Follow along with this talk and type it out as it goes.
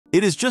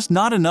It is just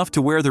not enough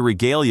to wear the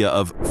regalia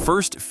of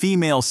first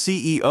female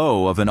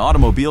CEO of an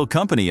automobile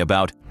company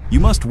about, you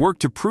must work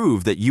to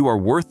prove that you are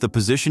worth the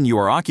position you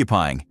are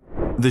occupying.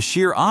 The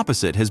sheer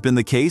opposite has been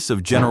the case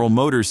of General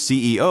Motors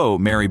CEO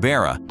Mary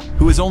Barra,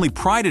 who has only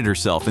prided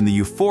herself in the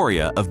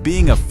euphoria of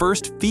being a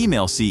first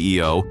female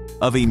CEO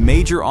of a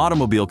major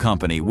automobile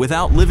company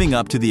without living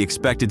up to the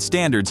expected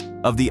standards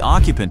of the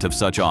occupant of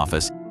such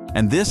office,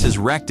 and this has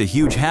wreaked a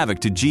huge havoc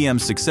to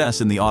GM's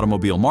success in the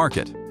automobile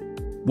market.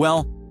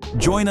 Well,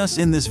 join us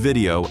in this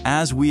video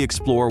as we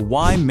explore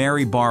why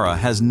Mary Barra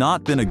has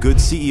not been a good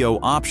CEO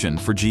option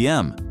for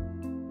GM.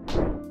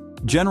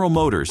 General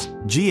Motors,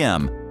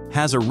 GM,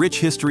 has a rich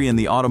history in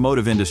the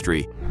automotive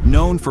industry,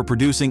 known for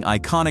producing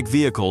iconic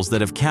vehicles that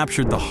have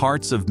captured the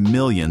hearts of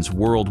millions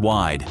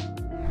worldwide.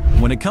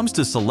 When it comes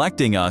to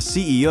selecting a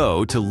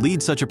CEO to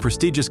lead such a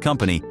prestigious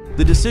company,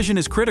 the decision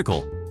is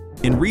critical.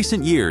 In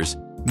recent years,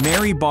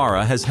 Mary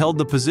Barra has held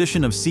the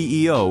position of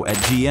CEO at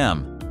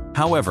GM.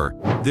 However,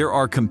 there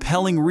are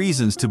compelling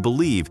reasons to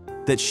believe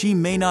that she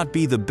may not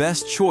be the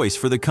best choice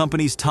for the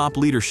company's top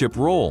leadership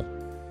role.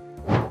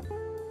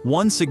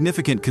 One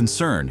significant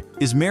concern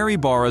is Mary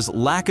Barra's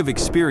lack of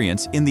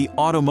experience in the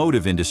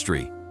automotive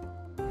industry.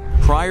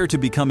 Prior to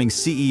becoming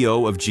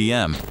CEO of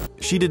GM,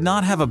 she did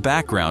not have a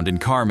background in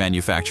car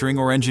manufacturing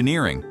or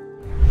engineering.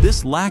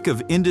 This lack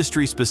of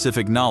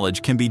industry-specific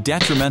knowledge can be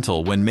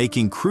detrimental when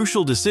making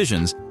crucial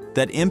decisions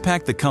that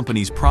impact the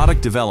company's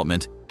product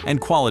development and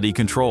quality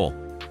control.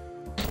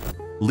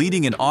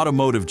 Leading an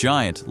automotive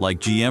giant like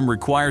GM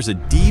requires a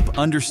deep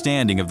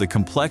understanding of the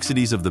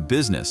complexities of the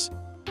business,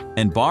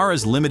 and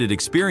Barra's limited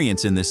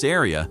experience in this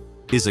area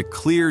is a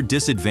clear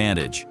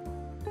disadvantage.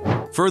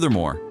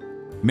 Furthermore,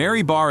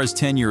 Mary Barra's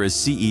tenure as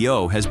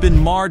CEO has been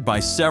marred by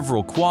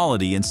several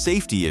quality and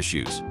safety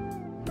issues.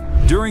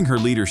 During her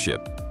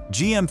leadership,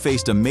 GM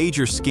faced a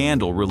major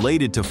scandal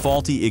related to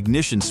faulty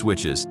ignition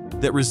switches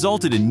that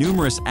resulted in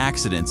numerous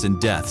accidents and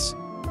deaths.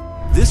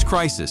 This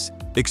crisis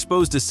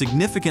exposed a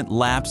significant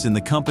lapse in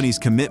the company's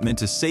commitment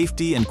to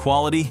safety and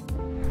quality,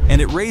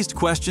 and it raised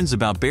questions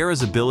about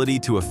Barra's ability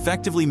to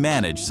effectively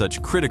manage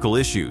such critical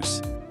issues.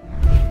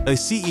 A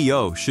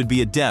CEO should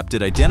be adept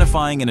at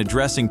identifying and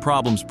addressing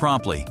problems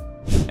promptly,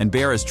 and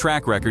Barra's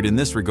track record in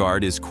this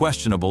regard is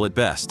questionable at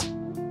best.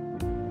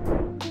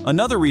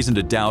 Another reason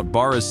to doubt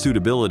Barra's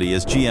suitability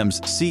as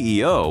GM's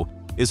CEO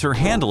is her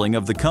handling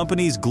of the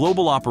company's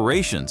global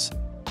operations.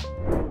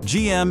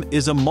 GM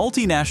is a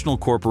multinational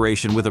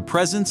corporation with a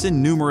presence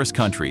in numerous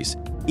countries,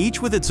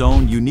 each with its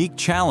own unique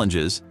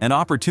challenges and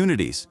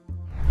opportunities.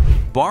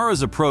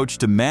 Barra's approach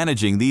to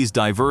managing these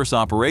diverse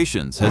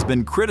operations has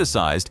been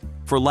criticized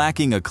for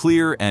lacking a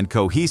clear and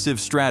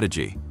cohesive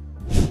strategy.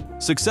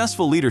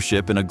 Successful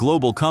leadership in a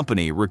global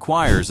company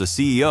requires a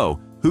CEO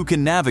who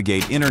can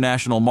navigate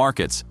international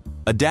markets,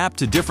 adapt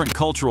to different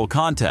cultural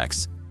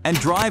contexts, and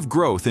drive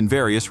growth in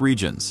various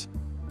regions.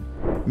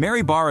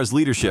 Mary Barra's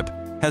leadership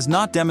has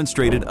not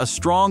demonstrated a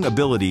strong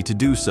ability to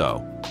do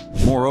so.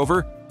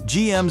 Moreover,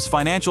 GM's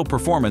financial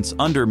performance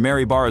under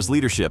Mary Barra's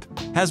leadership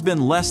has been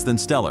less than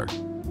stellar.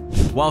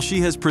 While she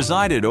has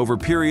presided over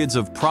periods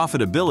of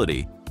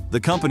profitability, the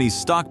company's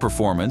stock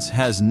performance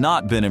has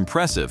not been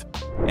impressive,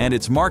 and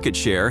its market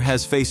share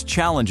has faced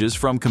challenges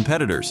from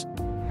competitors.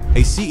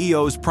 A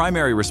CEO's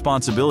primary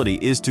responsibility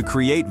is to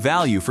create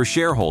value for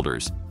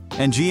shareholders,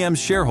 and GM's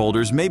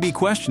shareholders may be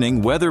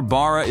questioning whether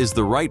Barra is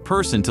the right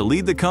person to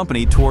lead the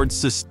company towards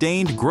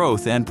sustained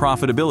growth and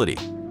profitability.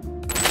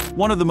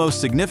 One of the most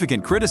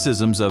significant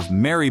criticisms of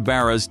Mary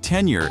Barra's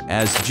tenure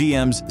as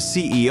GM's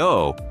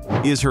CEO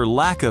is her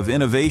lack of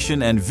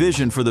innovation and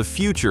vision for the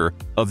future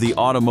of the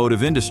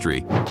automotive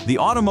industry. The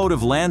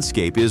automotive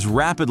landscape is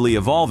rapidly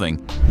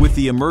evolving with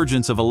the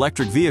emergence of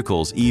electric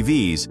vehicles,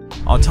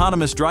 EVs,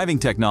 autonomous driving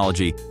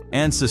technology,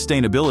 and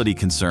sustainability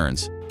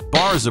concerns.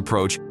 Barra's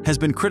approach has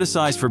been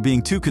criticized for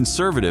being too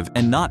conservative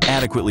and not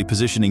adequately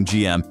positioning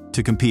GM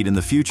to compete in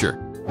the future.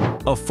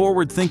 A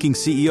forward-thinking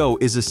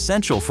CEO is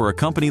essential for a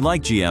company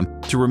like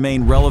GM to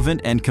remain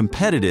relevant and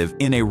competitive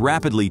in a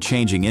rapidly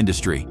changing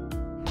industry.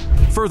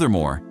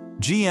 Furthermore,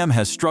 GM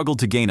has struggled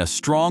to gain a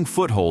strong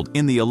foothold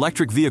in the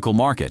electric vehicle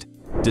market,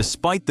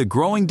 despite the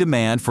growing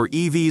demand for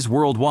EVs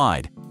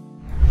worldwide.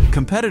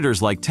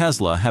 Competitors like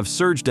Tesla have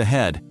surged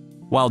ahead,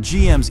 while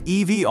GM's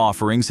EV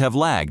offerings have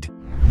lagged.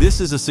 This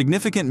is a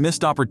significant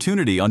missed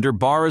opportunity under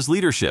Barra's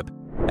leadership,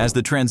 as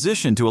the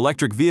transition to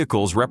electric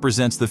vehicles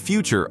represents the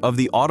future of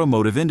the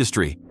automotive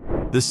industry.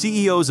 The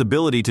CEO's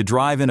ability to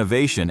drive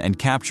innovation and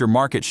capture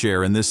market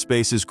share in this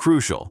space is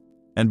crucial,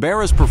 and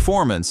Barra's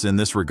performance in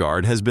this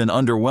regard has been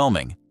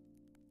underwhelming.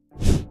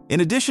 In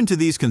addition to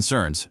these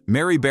concerns,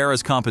 Mary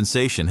Barra's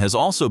compensation has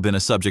also been a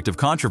subject of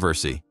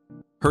controversy.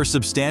 Her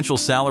substantial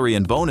salary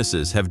and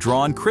bonuses have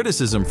drawn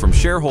criticism from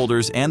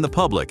shareholders and the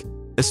public,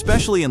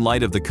 especially in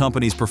light of the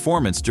company's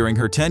performance during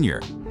her tenure.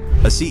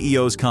 A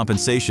CEO's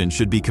compensation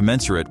should be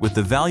commensurate with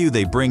the value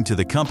they bring to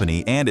the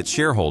company and its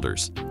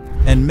shareholders,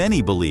 and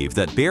many believe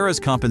that Barra's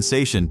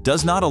compensation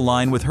does not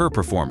align with her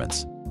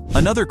performance.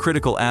 Another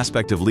critical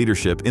aspect of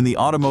leadership in the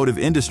automotive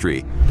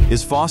industry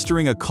is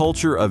fostering a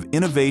culture of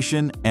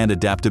innovation and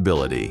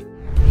adaptability.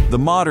 The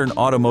modern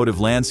automotive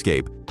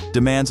landscape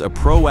demands a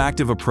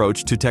proactive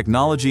approach to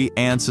technology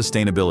and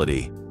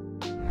sustainability.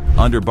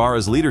 Under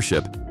Barra's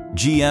leadership,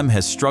 GM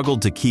has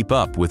struggled to keep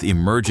up with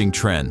emerging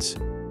trends.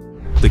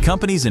 The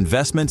company's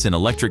investments in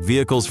electric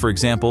vehicles, for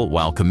example,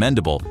 while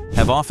commendable,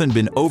 have often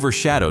been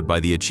overshadowed by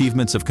the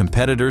achievements of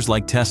competitors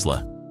like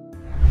Tesla.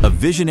 A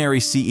visionary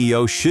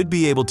CEO should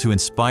be able to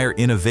inspire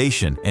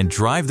innovation and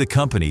drive the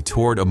company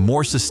toward a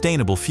more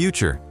sustainable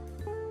future.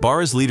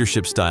 Barra's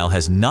leadership style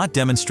has not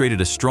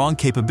demonstrated a strong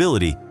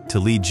capability to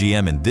lead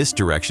GM in this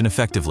direction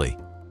effectively.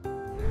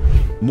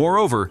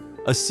 Moreover,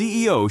 a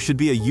CEO should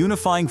be a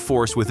unifying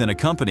force within a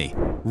company,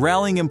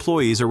 rallying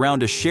employees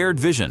around a shared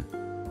vision.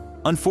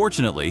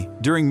 Unfortunately,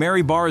 during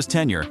Mary Barra's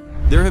tenure,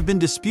 there have been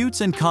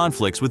disputes and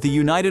conflicts with the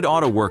United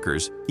Auto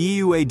Workers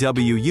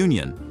 (UAW)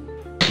 union.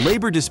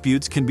 Labor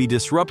disputes can be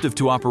disruptive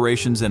to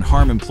operations and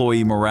harm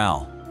employee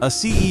morale. A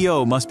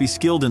CEO must be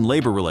skilled in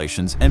labor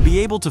relations and be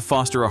able to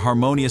foster a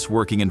harmonious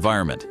working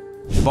environment.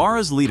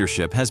 Barra's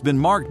leadership has been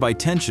marked by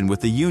tension with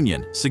the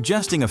union,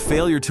 suggesting a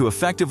failure to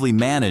effectively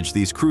manage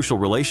these crucial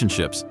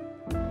relationships.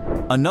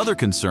 Another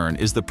concern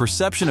is the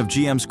perception of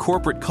GM's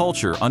corporate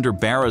culture under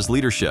Barra's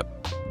leadership.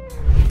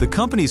 The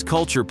company's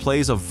culture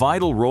plays a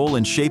vital role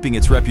in shaping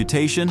its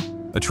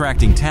reputation,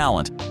 attracting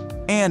talent,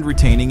 and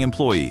retaining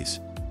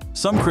employees.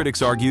 Some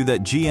critics argue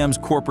that GM's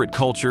corporate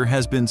culture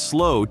has been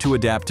slow to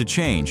adapt to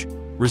change,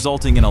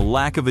 resulting in a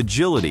lack of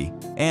agility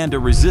and a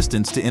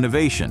resistance to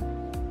innovation.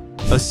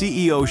 A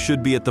CEO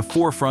should be at the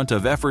forefront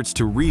of efforts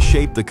to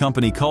reshape the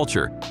company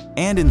culture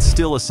and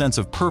instill a sense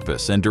of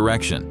purpose and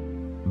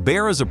direction.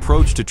 Barra's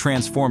approach to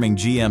transforming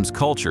GM's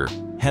culture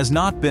has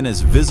not been as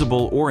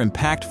visible or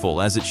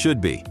impactful as it should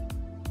be.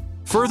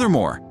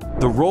 Furthermore,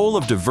 the role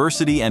of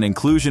diversity and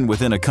inclusion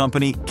within a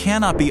company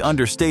cannot be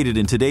understated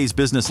in today's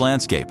business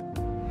landscape.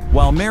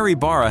 While Mary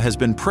Barra has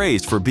been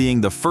praised for being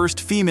the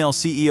first female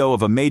CEO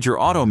of a major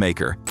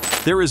automaker,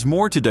 there is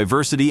more to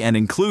diversity and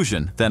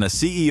inclusion than a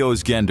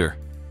CEO's gender.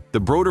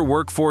 The broader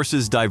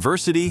workforce's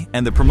diversity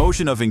and the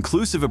promotion of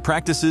inclusive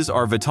practices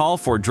are vital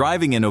for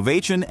driving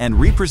innovation and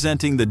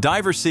representing the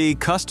diverse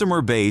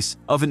customer base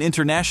of an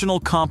international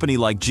company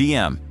like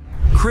GM.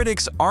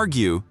 Critics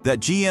argue that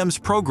GM's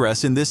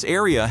progress in this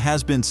area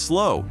has been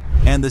slow,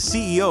 and the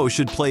CEO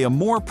should play a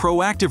more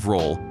proactive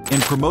role in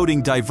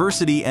promoting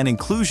diversity and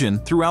inclusion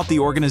throughout the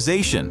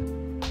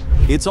organization.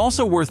 It's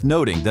also worth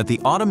noting that the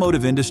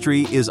automotive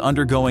industry is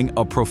undergoing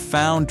a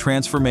profound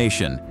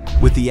transformation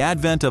with the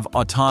advent of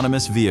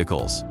autonomous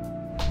vehicles.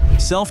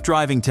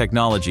 Self-driving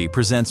technology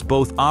presents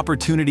both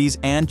opportunities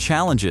and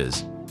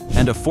challenges,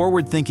 and a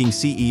forward-thinking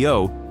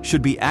CEO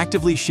should be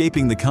actively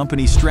shaping the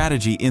company's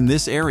strategy in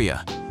this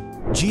area.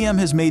 GM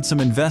has made some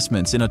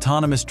investments in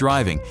autonomous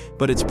driving,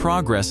 but its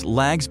progress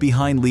lags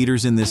behind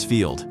leaders in this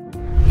field.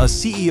 A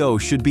CEO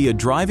should be a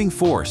driving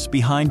force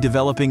behind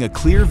developing a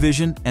clear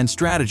vision and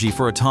strategy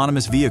for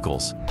autonomous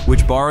vehicles,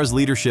 which Barra's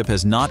leadership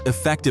has not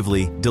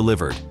effectively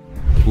delivered.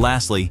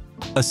 Lastly,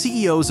 a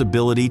CEO's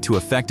ability to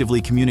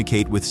effectively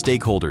communicate with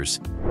stakeholders,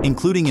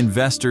 including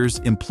investors,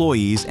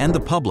 employees, and the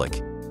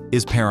public,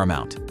 is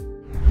paramount.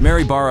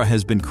 Mary Barra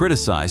has been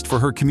criticized for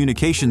her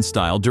communication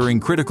style during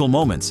critical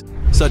moments,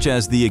 such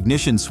as the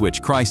ignition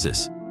switch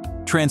crisis.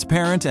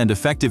 Transparent and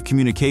effective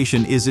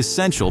communication is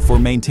essential for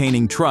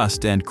maintaining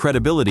trust and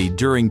credibility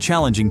during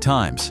challenging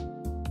times.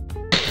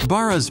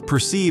 Barra's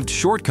perceived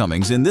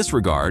shortcomings in this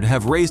regard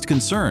have raised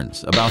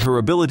concerns about her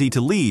ability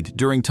to lead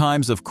during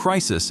times of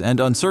crisis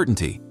and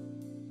uncertainty.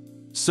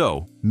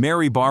 So,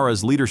 Mary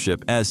Barra's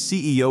leadership as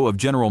CEO of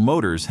General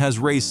Motors has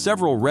raised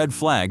several red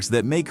flags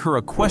that make her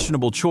a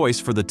questionable choice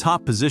for the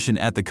top position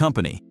at the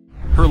company.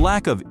 Her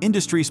lack of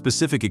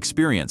industry-specific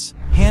experience,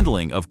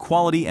 handling of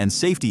quality and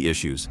safety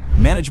issues,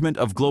 management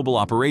of global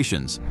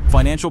operations,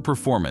 financial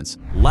performance,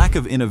 lack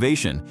of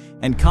innovation,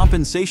 and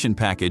compensation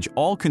package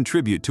all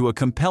contribute to a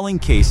compelling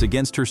case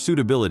against her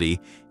suitability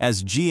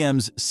as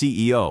GM's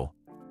CEO,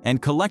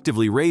 and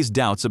collectively raise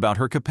doubts about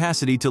her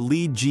capacity to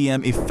lead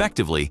GM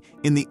effectively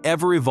in the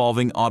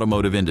ever-evolving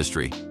automotive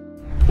industry.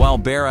 While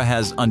Barra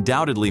has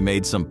undoubtedly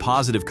made some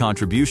positive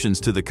contributions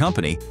to the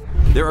company,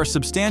 there are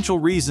substantial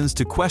reasons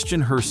to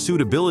question her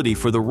suitability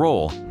for the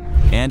role,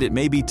 and it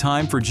may be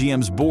time for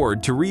GM's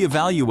board to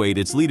reevaluate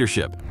its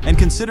leadership and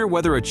consider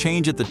whether a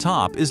change at the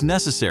top is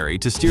necessary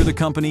to steer the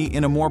company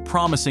in a more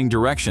promising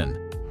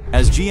direction.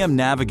 As GM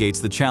navigates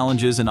the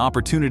challenges and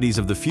opportunities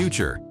of the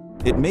future,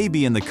 it may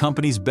be in the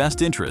company's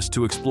best interest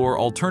to explore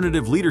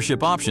alternative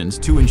leadership options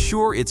to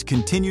ensure its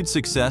continued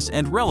success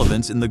and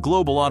relevance in the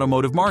global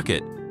automotive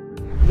market.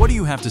 What do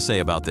you have to say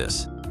about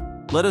this?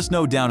 Let us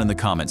know down in the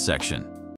comment section.